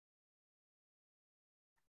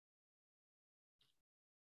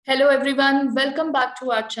Hello everyone, welcome back to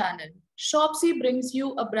our channel. Shopsy brings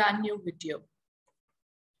you a brand new video.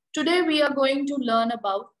 Today we are going to learn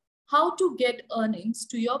about how to get earnings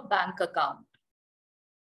to your bank account.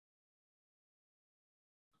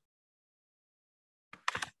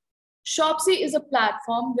 Shopsy is a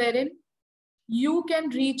platform wherein you can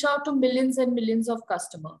reach out to millions and millions of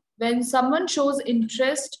customers. When someone shows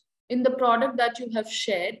interest in the product that you have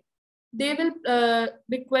shared, they will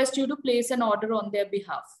request you to place an order on their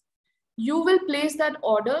behalf. You will place that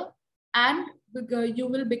order and you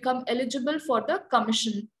will become eligible for the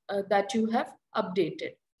commission that you have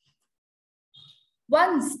updated.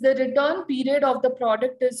 Once the return period of the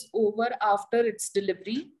product is over after its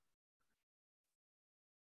delivery,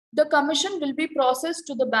 the commission will be processed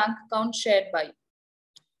to the bank account shared by you.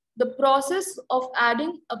 The process of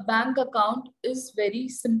adding a bank account is very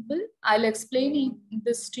simple. I'll explain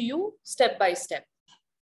this to you step by step.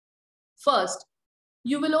 First,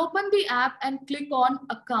 you will open the app and click on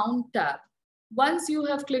Account tab. Once you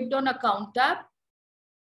have clicked on Account tab,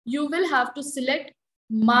 you will have to select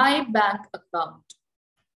My Bank Account.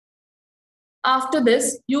 After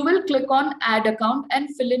this, you will click on Add Account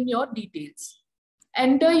and fill in your details.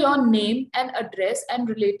 Enter your name and address and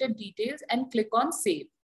related details and click on Save.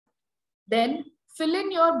 Then fill in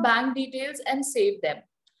your bank details and save them.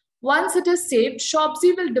 Once it is saved,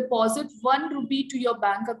 Shopsy will deposit 1 rupee to your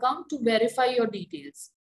bank account to verify your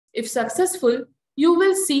details. If successful, you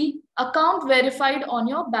will see account verified on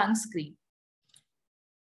your bank screen.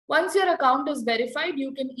 Once your account is verified,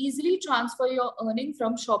 you can easily transfer your earning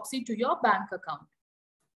from Shopsy to your bank account.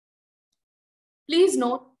 Please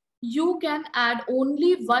note, you can add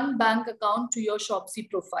only one bank account to your Shopsy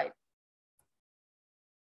profile.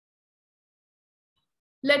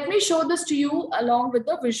 Let me show this to you along with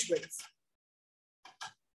the visuals.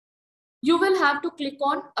 You will have to click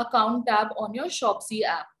on Account tab on your Shopsy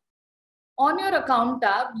app. On your Account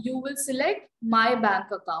tab, you will select My Bank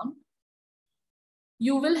Account.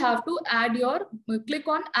 You will have to click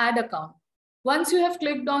on Add Account. Once you have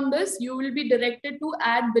clicked on this, you will be directed to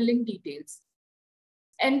add billing details.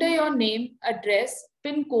 Enter your name, address,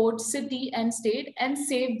 PIN code, city and state and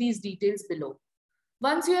save these details below.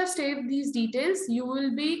 Once you have saved these details, you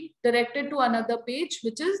will be directed to another page,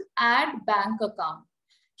 which is Add Bank Account.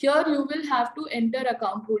 Here you will have to enter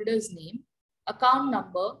account holder's name, account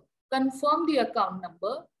number, confirm the account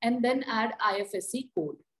number, and then add IFSC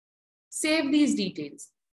code. Save these details.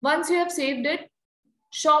 Once you have saved it,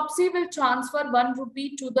 Shopsy will transfer 1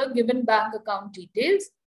 rupee to the given bank account details.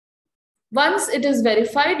 Once it is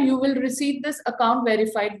verified, you will receive this account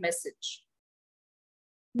verified message.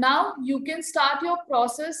 Now you can start your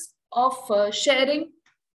process of sharing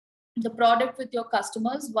the product with your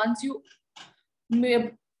customers. Once you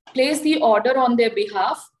place the order on their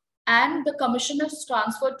behalf and the commission is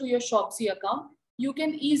transferred to your Shopsy account, you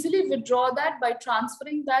can easily withdraw that by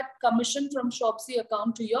transferring that commission from Shopsy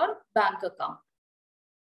account to your bank account.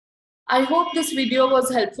 I hope this video was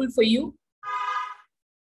helpful for you.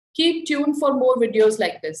 Keep tuned for more videos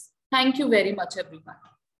like this. Thank you very much, everyone.